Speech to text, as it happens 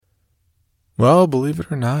Well, believe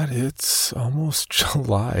it or not, it's almost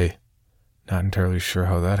July. Not entirely sure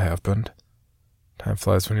how that happened. Time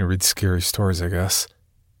flies when you read scary stories, I guess.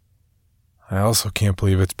 I also can't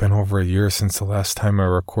believe it's been over a year since the last time I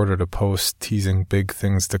recorded a post teasing big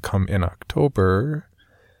things to come in October.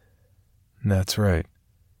 And that's right.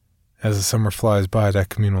 As the summer flies by, that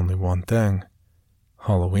can mean only one thing.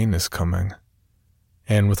 Halloween is coming.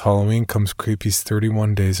 And with Halloween comes Creepy's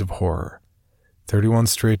 31 Days of Horror. 31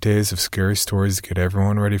 straight days of scary stories to get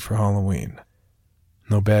everyone ready for Halloween.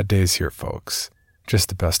 No bad days here, folks. Just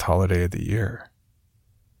the best holiday of the year.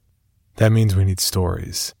 That means we need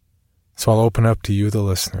stories. So I'll open up to you, the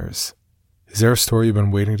listeners. Is there a story you've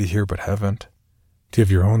been waiting to hear but haven't? Do you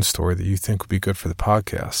have your own story that you think would be good for the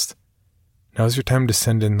podcast? Now's your time to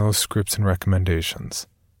send in those scripts and recommendations.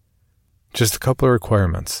 Just a couple of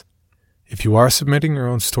requirements. If you are submitting your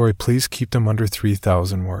own story, please keep them under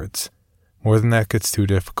 3,000 words. More than that gets too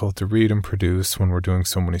difficult to read and produce when we're doing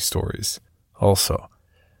so many stories. Also,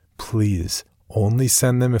 please only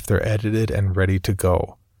send them if they're edited and ready to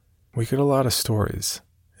go. We get a lot of stories,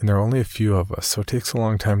 and there are only a few of us, so it takes a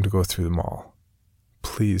long time to go through them all.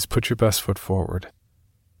 Please put your best foot forward.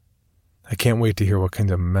 I can't wait to hear what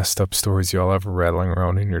kinds of messed up stories y'all have rattling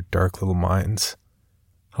around in your dark little minds.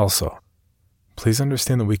 Also, please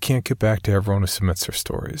understand that we can't get back to everyone who submits their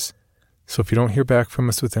stories. So if you don't hear back from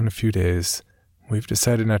us within a few days, we've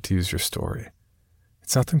decided not to use your story.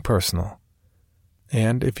 It's nothing personal.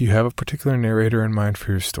 And if you have a particular narrator in mind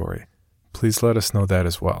for your story, please let us know that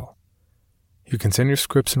as well. You can send your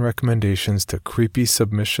scripts and recommendations to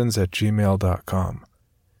creepysubmissions@gmail.com.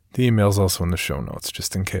 The email's also in the show notes,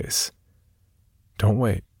 just in case. Don't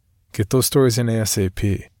wait. Get those stories in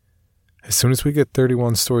ASAP. As soon as we get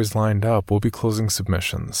 31 stories lined up, we'll be closing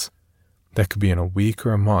submissions. That could be in a week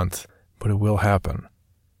or a month, but it will happen.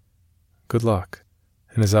 Good luck.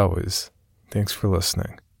 And as always, thanks for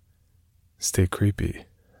listening. Stay creepy.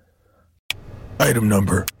 Item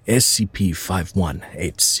number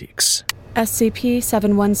SCP-5186.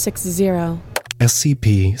 SCP-7160.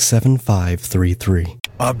 SCP-7533.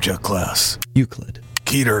 Object Class Euclid.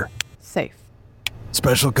 Keter. Safe.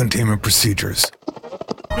 Special Containment Procedures.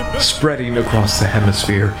 Spreading across the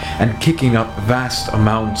hemisphere and kicking up vast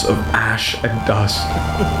amounts of ash and dust.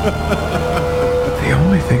 The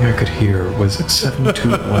only thing I could hear was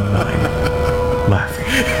 7219 laughing.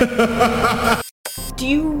 Do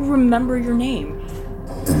you remember your name?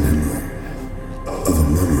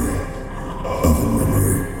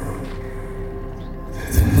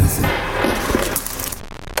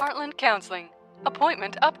 Heartland Counseling.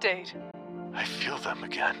 Appointment update. I feel them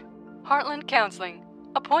again. Heartland Counseling.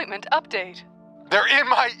 Appointment update. They're in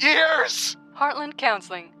my ears! Heartland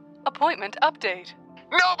Counseling. Appointment update.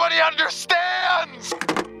 Nobody understands!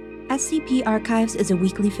 SCP Archives is a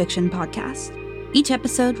weekly fiction podcast. Each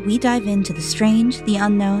episode, we dive into the strange, the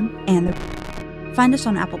unknown, and the... Find us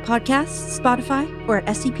on Apple Podcasts, Spotify, or at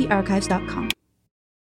scparchives.com.